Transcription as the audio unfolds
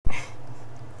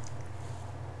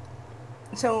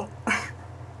So,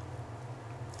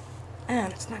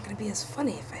 man, it's not gonna be as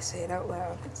funny if I say it out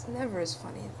loud. It's never as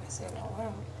funny if I say it out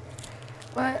loud.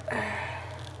 But,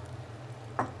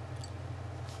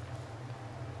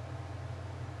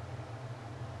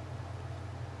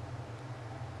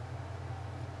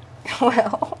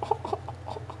 well,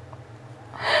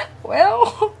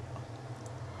 well,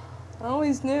 I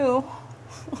always knew.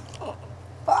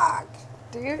 Fuck,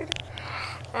 dude.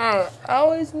 I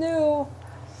always knew.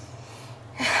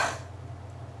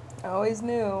 I always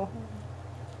knew.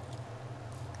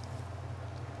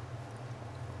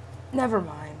 Never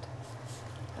mind.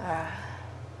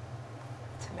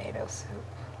 Tomato soup.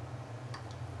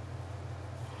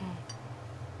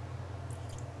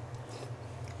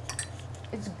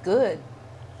 It's good.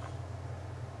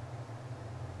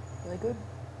 Really good.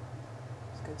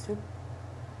 It's good soup.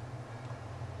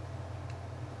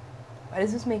 Why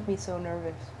does this make me so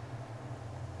nervous?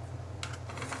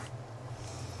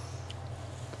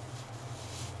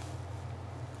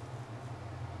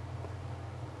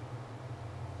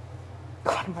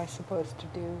 What am I supposed to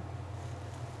do?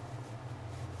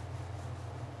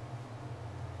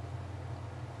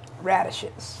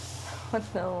 Radishes.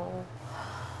 No.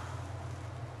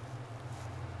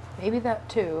 Maybe that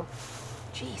too.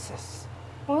 Jesus.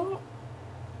 Well,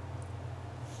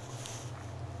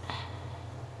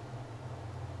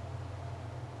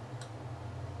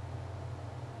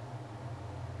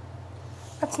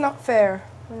 that's not fair.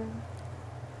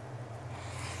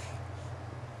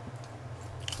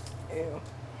 Ew.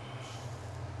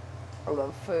 I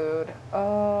love food.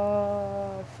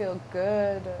 Oh, I feel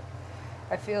good.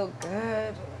 I feel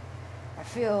good. I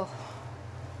feel...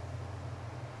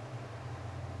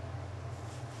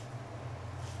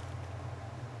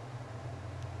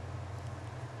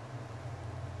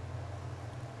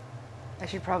 I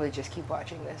should probably just keep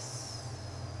watching this.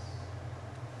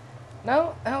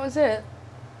 No, that was it.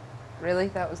 Really?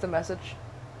 That was the message?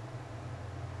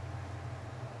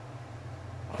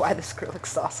 Why the Skrillex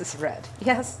sauce is red.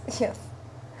 Yes, yes.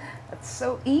 That's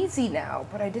so easy now,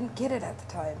 but I didn't get it at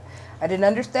the time. I didn't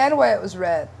understand why it was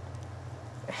red.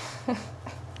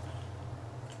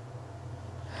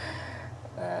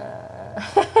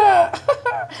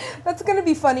 That's gonna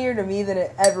be funnier to me than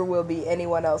it ever will be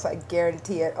anyone else, I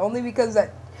guarantee it. Only because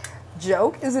that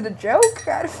joke, is it a joke?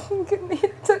 I don't mean,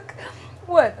 it took,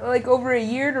 what, like over a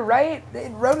year to write?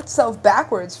 It wrote itself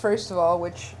backwards, first of all,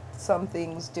 which some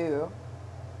things do.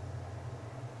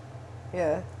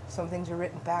 Yeah, some things are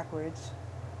written backwards.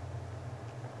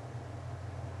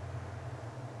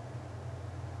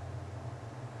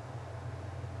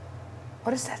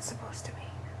 What is that supposed to mean?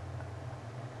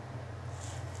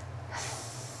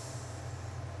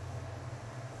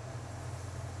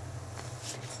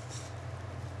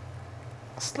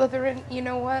 Slytherin, you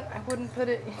know what? I wouldn't put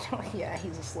it... yeah,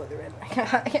 he's a Slytherin.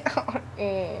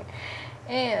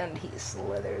 And he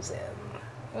slithers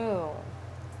in. Oh.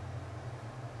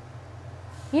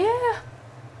 Yeah.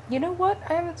 You know what?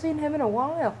 I haven't seen him in a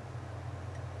while.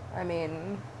 I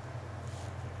mean...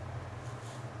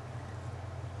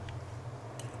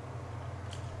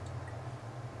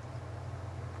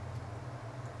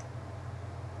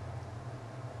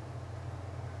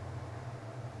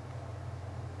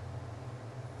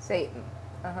 Satan,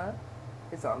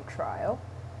 is on trial.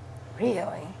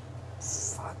 Really?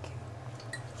 Fuck.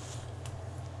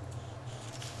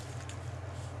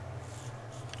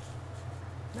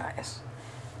 Nice.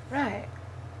 Right.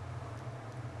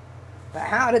 But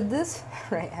how did this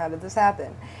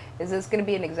happen? Is this going to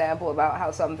be an example about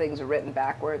how some things are written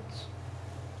backwards?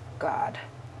 God.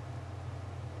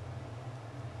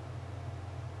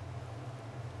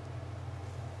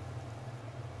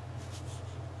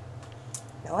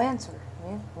 No answer.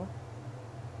 Yeah. Well.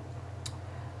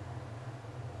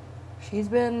 She's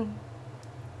been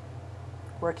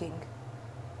working.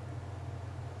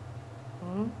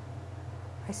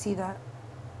 I see that.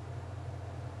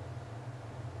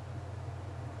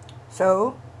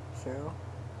 So,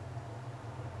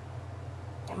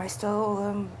 am I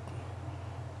still,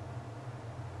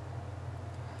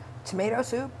 tomato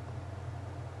soup?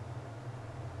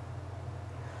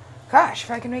 Gosh,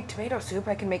 if I can make tomato soup,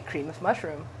 I can make cream with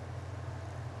mushroom.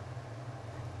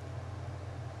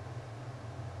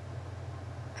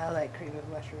 I like cream with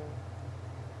mushroom.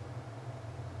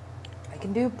 I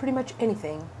can do pretty much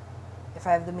anything if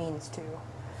I have the means to.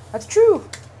 That's true.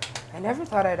 I never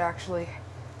thought I'd actually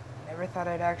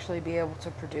be able to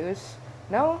produce.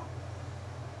 No,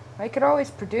 I could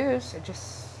always produce. I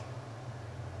just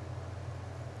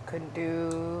couldn't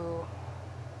do.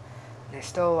 There's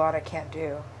still a lot I can't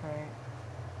do, right?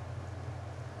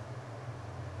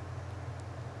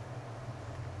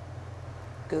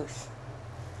 Goose.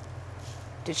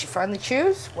 Did she finally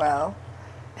choose? Well,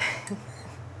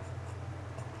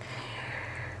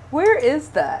 where is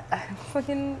that?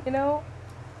 Fucking, you know?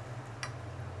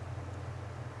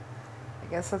 I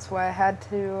guess that's why I had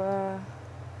to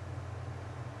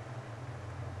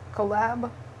collab.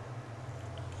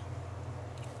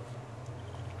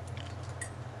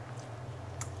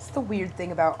 It's the weird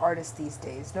thing about artists these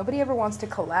days. Nobody ever wants to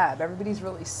collab. Everybody's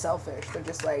really selfish. They're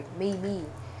just like, me.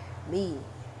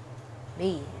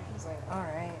 It's like,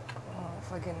 alright, well,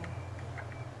 fucking...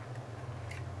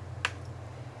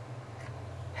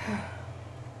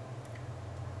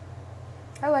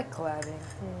 I like collabing.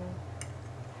 Yeah.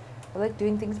 I like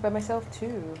doing things by myself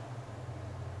too.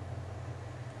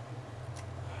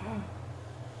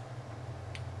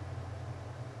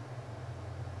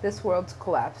 This world's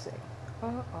collapsing.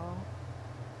 Uh-oh.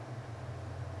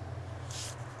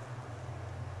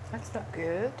 That's not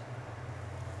good.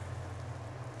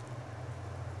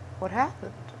 What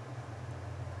happened?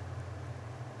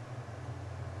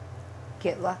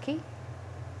 Get lucky?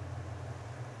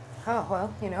 Oh,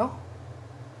 well, you know.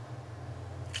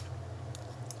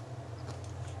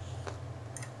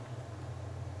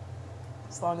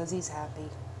 As long as he's happy.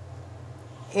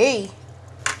 Hey!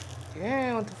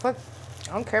 Yeah, what the fuck?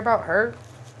 I don't care about her.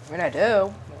 I mean, I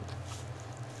do.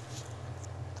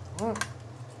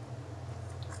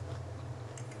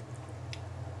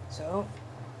 So...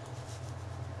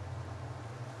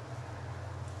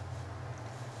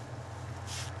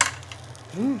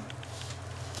 I'm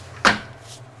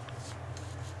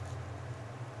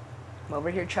over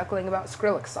here chuckling about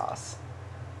Skrillex sauce.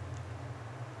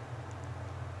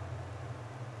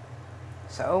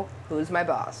 So, who's my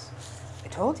boss? I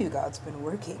told you God's been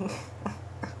working.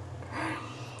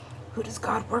 Who does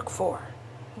God work for?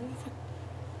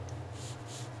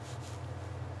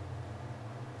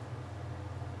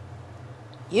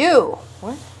 You!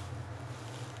 What?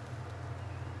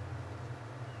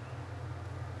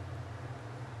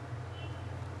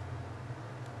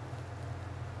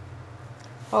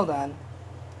 Hold on.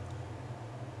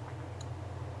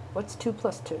 What's 2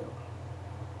 plus 2?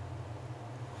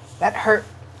 That hurt.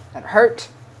 That hurt.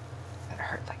 That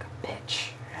hurt like a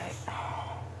bitch, right?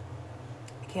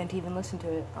 I can't even listen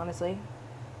to it, honestly.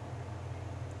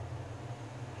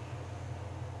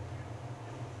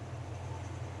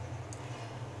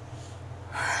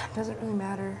 Doesn't really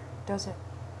matter, does it?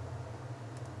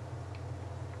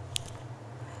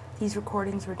 These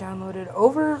recordings were downloaded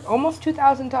over almost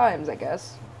 2,000 times, I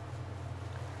guess.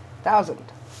 1,000.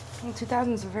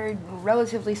 2,000 is a very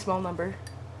relatively small number.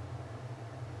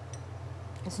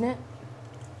 Isn't it?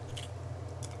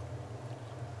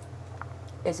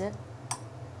 Is it?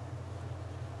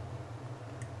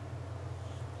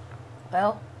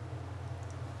 Well,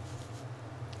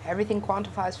 everything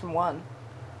quantifies from 1.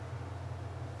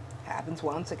 Happens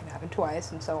once, it can happen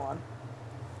twice, and so on.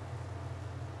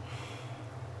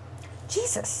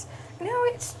 Jesus, no,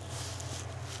 it's...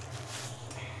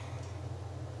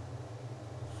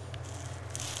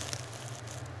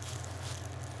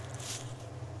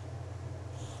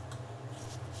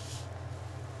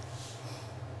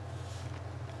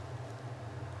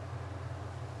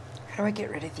 How do I get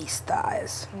rid of these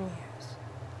thighs? Yes.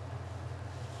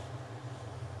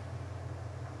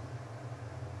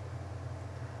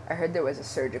 I heard there was a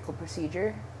surgical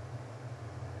procedure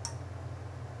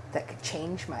that could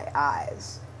change my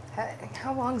eyes.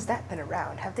 How long's that been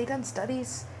around? Have they done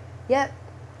studies yet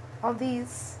on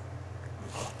these?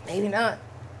 Maybe not.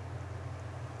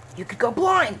 You could go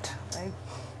blind. As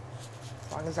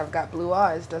long as I've got blue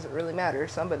eyes, doesn't really matter.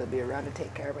 Somebody will be around to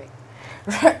take care of me.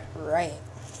 Right.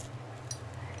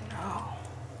 No.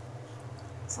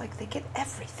 It's like they get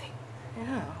everything.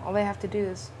 Yeah. All they have to do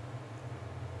is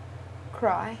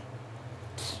cry.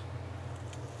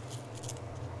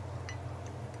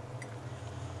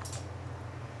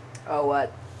 Oh,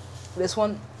 what? This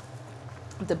one?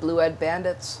 The Blue-Eyed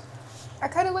Bandits? I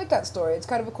kind of like that story. It's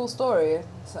kind of a cool story.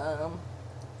 It's, it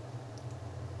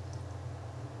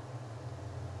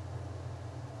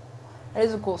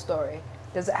is a cool story.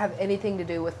 Does it have anything to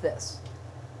do with this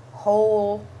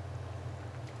whole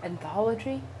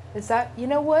anthology? Is that, you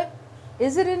know what?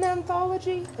 Is it an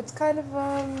anthology? It's kind of,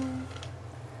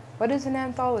 what is an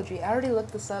anthology? I already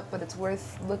looked this up, but it's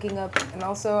worth looking up. And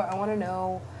also, I want to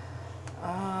know,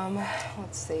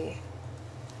 let's see.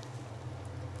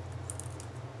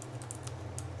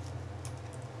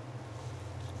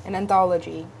 An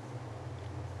anthology.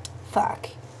 Fuck.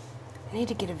 I need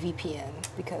to get a VPN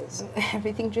because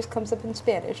everything just comes up in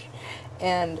Spanish.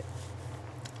 And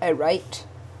I write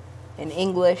in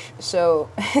English, so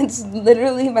it's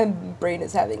literally my brain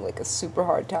is having like a super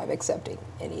hard time accepting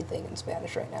anything in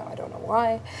Spanish right now. I don't know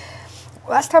why.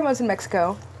 Last time I was in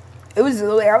Mexico, it was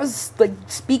like I was like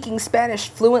speaking Spanish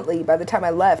fluently by the time I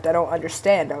left. I don't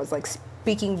understand. I was like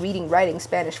speaking, reading, writing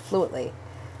Spanish fluently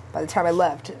by the time I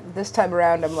left. This time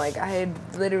around, I'm like, I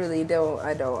literally don't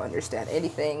understand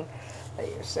anything that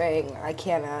you're saying. I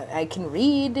can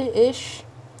read-ish.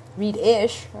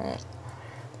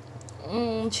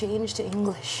 Change to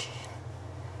English.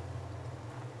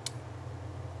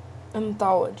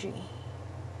 Anthology.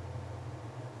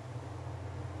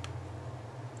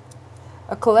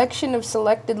 A collection of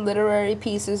selected literary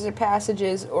pieces or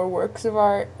passages or works of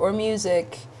art or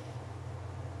music.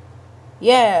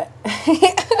 Yeah.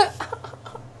 Yeah.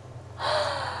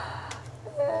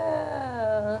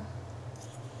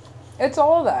 It's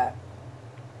all that.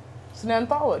 It's an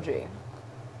anthology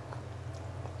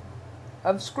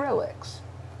of Skrillex.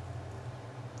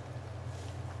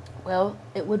 Well,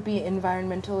 it would be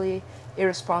environmentally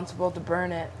irresponsible to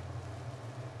burn it.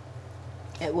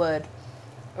 It would.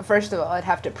 First of all, I'd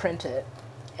have to print it.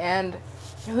 And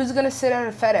who's going to sit at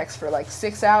a FedEx for like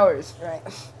 6 hours, right?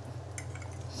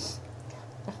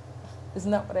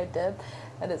 Isn't that what I did?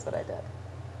 That is what I did.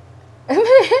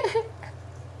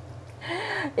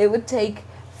 It would take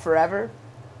forever.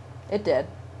 It did.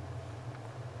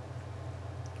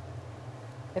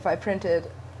 If I printed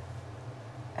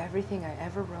everything I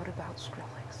ever wrote about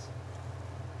Skrillex.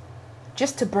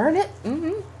 Just to burn it?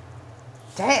 Mm-hmm.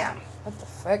 Damn. What the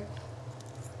fuck?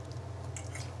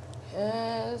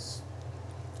 Yes.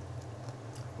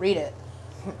 Read it.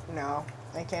 No,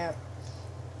 I can't.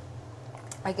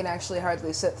 I can actually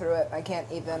hardly sit through it. I can't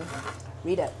even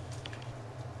read it.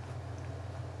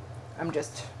 I'm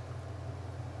just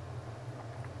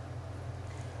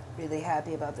really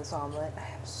happy about this omelet.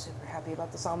 I'm super happy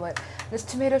about this omelet. This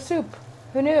tomato soup.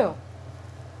 Who knew?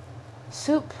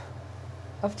 Soup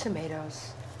of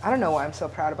tomatoes. I don't know why I'm so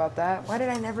proud about that. Why did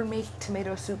I never make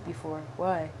tomato soup before?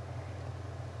 Why?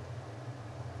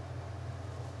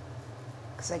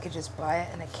 Because I could just buy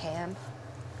it in a can.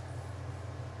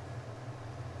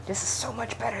 This is so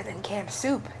much better than canned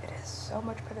soup. It is so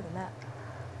much better than that.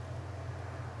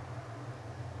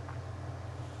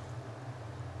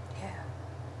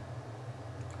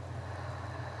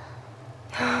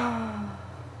 Yeah.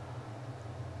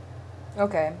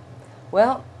 Okay.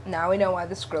 Well, now we know why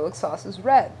the Skrillex sauce is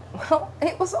red. Well,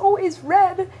 it was always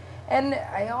red, and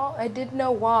I did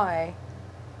know why.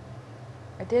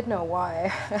 I did know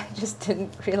why. I just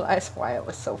didn't realize why it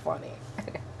was so funny.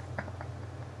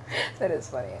 That is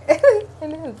funny. It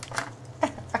is.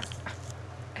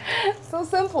 So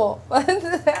simple.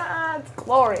 It's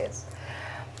glorious.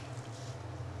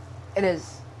 It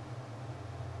is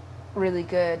really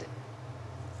good.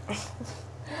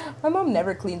 My mom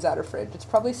never cleans out her fridge. It's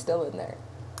probably still in there.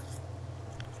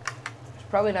 It's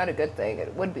probably not a good thing.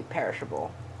 It would be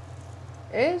perishable.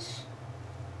 Ish.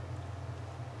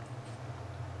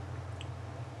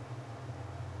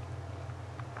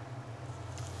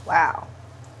 Wow.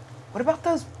 What about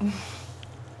those?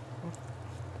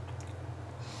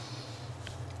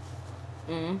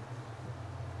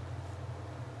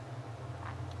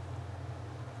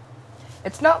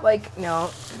 It's not like,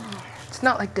 it's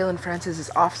not like Dylan Francis is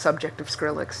off subject of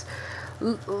Skrillex.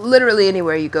 Literally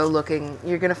anywhere you go looking,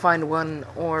 you're gonna find one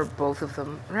or both of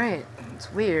them. Right.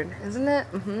 It's weird, isn't it?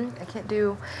 I can't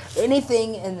do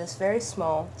anything in this very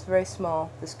small,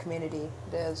 this community.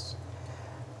 It is.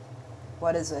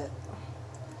 What is it?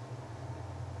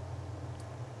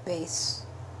 Base.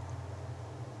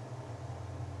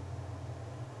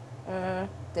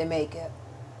 They make it.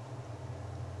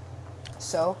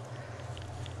 So,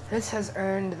 this has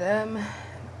earned them an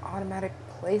automatic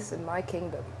place in my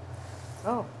kingdom.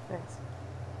 Oh, thanks.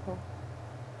 Cool.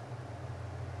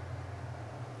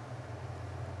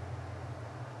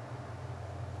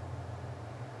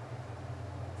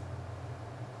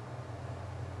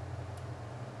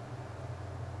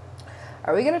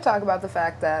 Are we going to talk about the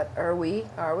fact that, are we?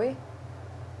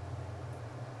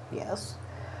 Yes.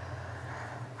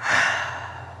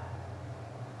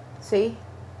 See?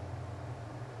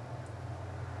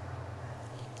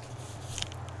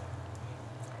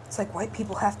 It's like white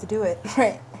people have to do it,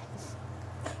 right?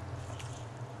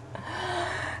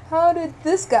 How did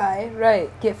this guy,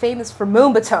 right, get famous for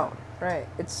Moombahton? Right.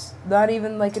 It's not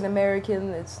even like an American,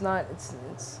 it's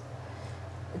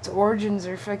its origins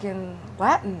are fucking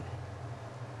Latin.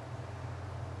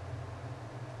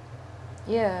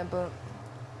 Yeah, but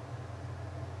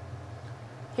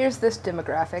here's this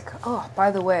demographic. Oh,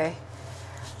 by the way,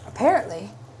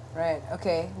 apparently, right,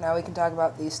 okay, now we can talk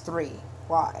about these three.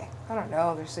 Why? I don't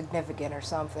know. They're significant or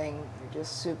something. They're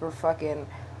just super fucking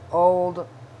old,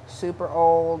 super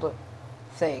old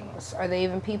things. Are they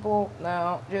even people?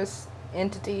 No, just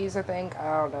entities, I think.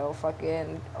 I don't know.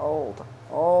 Fucking old.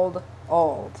 Old,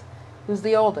 old. Who's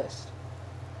the oldest?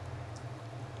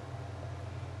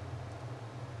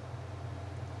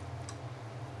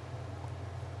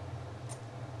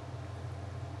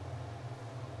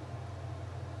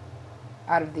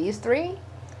 Out of these three?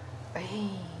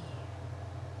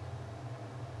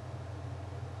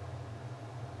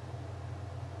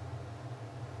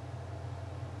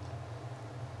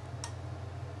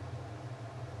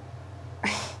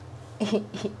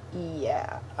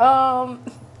 Yeah.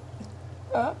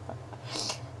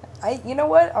 You know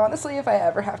what? Honestly, if I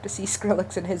ever have to see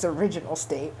Skrillex in his original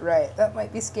state, right, that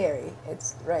might be scary.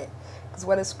 It's right, because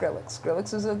what is Skrillex?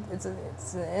 Skrillex is it's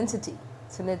an entity.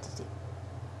 It's an entity.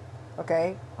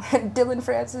 Okay, Dylan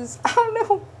Francis. I don't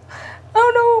know. I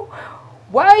don't know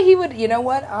why he would. You know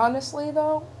what? Honestly,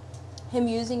 though, him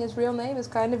using his real name is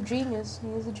kind of genius. He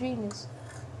is a genius.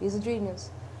 He's a genius.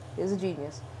 He's a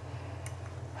genius.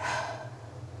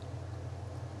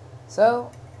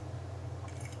 So,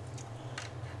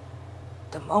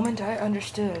 the moment I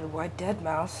understood why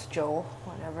Joel,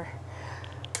 whatever,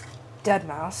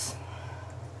 Deadmau5,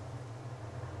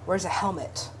 wears a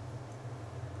helmet.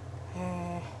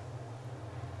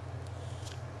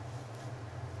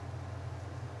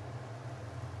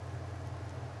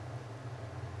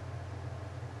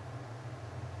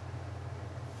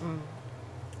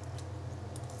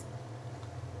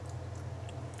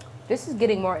 This is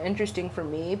getting more interesting for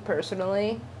me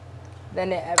personally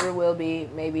than it ever will be,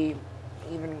 maybe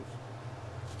even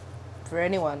for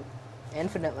anyone,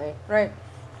 infinitely, right?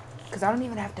 Because I don't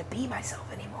even have to be myself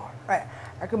anymore, right?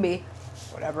 I can be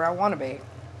whatever I want to be.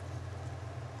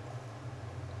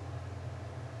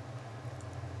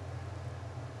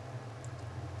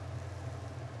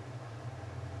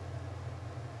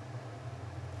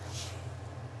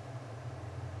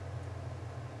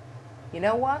 You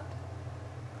know what?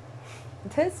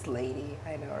 This lady,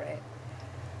 I know, right?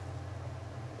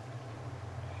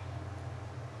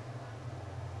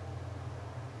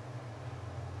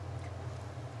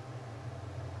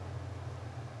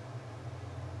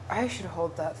 I should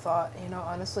hold that thought. You know,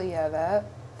 honestly, yeah,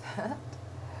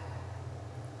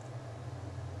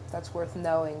 that's worth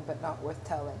knowing, but not worth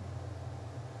telling.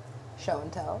 Show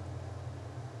and tell.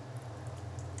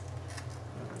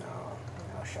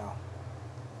 No show.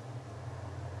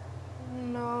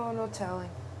 No telling.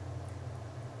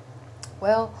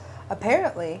 Well,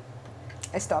 apparently,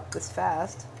 I stopped this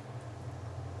fast.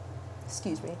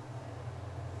 Excuse me.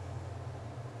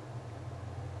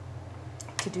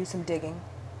 To do some digging.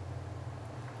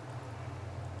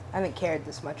 I haven't cared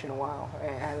this much in a while. I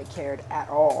haven't cared at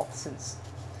all since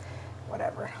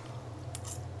whatever.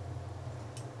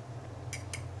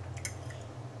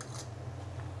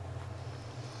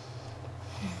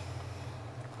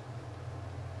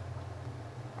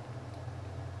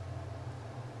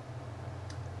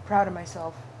 Proud of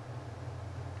myself.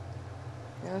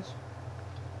 Yes.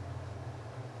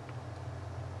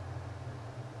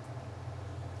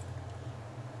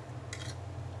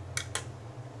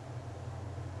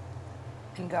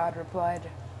 And God replied,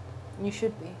 "You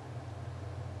should be."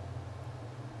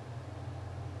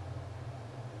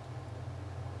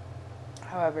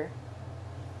 However,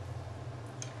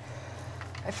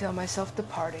 I feel myself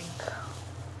departing.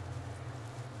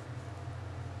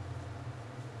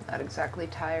 Not exactly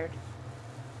tired,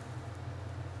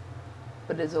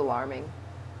 but it's alarming.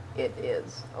 It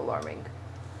is alarming.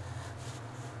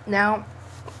 Now,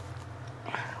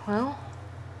 well,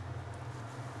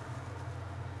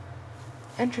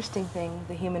 interesting thing,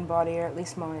 the human body, or at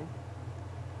least mine.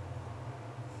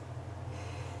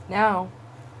 Now,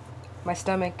 my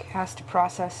stomach has to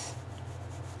process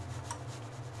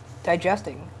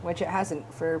digesting, which it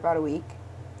hasn't for about a week.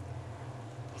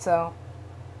 So,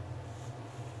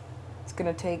 it's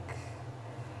going to take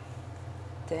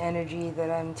the energy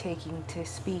that I'm taking to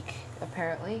speak,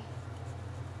 apparently.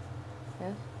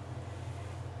 Yes.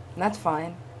 And that's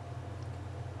fine.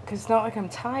 Because it's not like I'm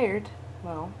tired.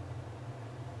 Well,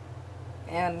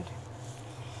 and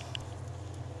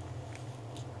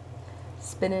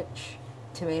spinach,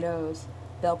 tomatoes,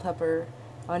 bell pepper,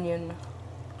 onion,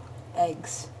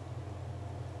 eggs.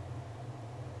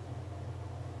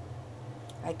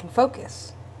 I can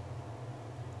focus.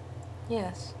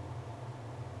 Yes.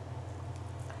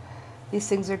 These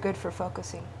things are good for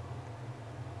focusing.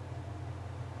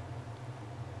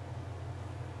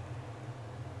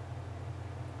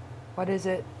 What is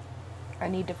it I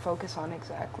need to focus on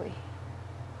exactly?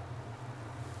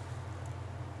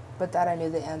 But that I knew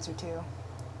the answer to.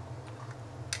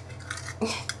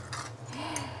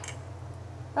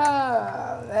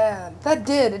 Ah, man. That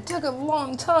did. It took a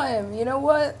long time. You know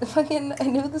what? Fucking, I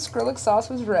knew the Skrillex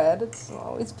sauce was red. It's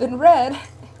always been red.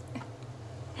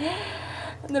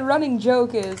 And the running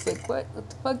joke is, like, what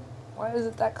the fuck? Why is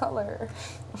it that color?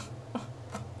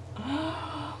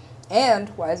 And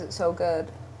why is it so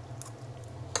good?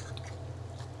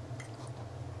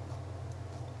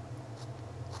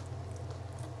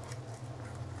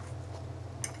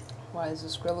 Why is the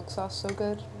Skrillex sauce so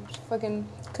good? Just fucking,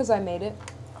 because I made it.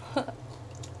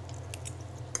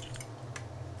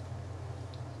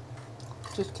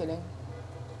 Just kidding.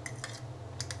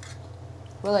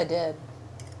 Well, I did.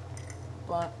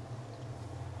 But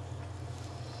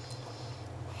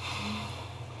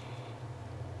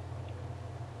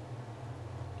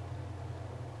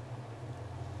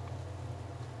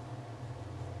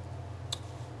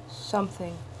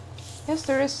something. Yes,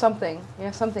 there is something.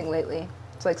 Yeah, something lately.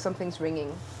 It's like something's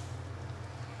ringing.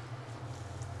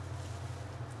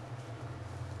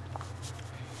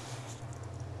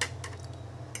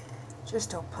 Just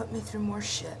don't put me through more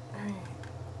shit. Alright.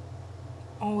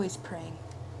 Always praying.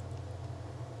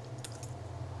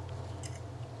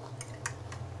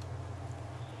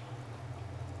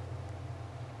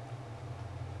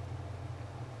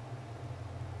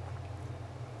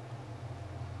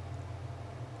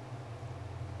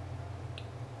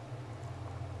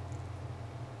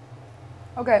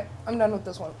 Okay, I'm done with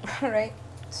this one. Alright?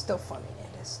 Still funny.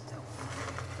 It is still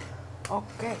funny.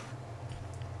 Okay.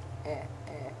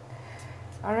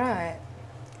 Alright.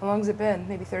 How long's it been?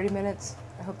 Maybe 30 minutes?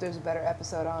 I hope there's a better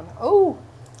episode on. Oh!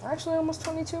 Actually, almost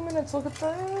 22 minutes. Look at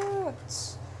that.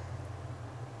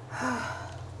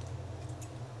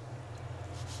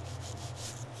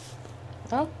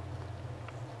 Huh?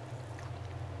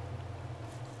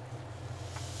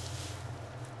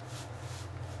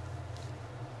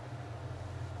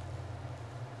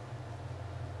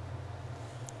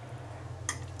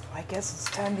 I guess it's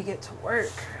time to get to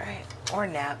work, right? Or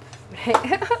nap.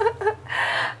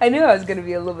 I knew I was gonna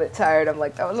be a little bit tired. I'm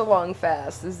like, that was a long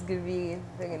fast. This is gonna be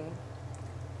fucking.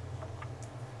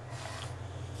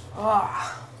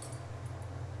 Oh.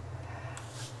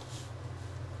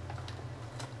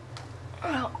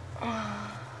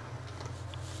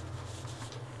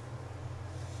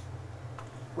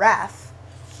 Wrath.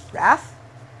 Wrath?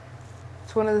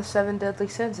 It's one of the 7 deadly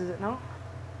sins, is it not?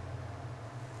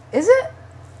 Is it?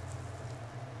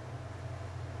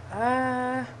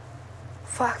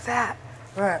 Fuck that.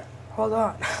 Right, hold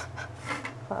on.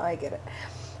 Oh, I get it.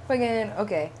 Fucking,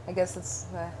 okay, I guess it's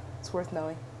worth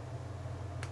knowing.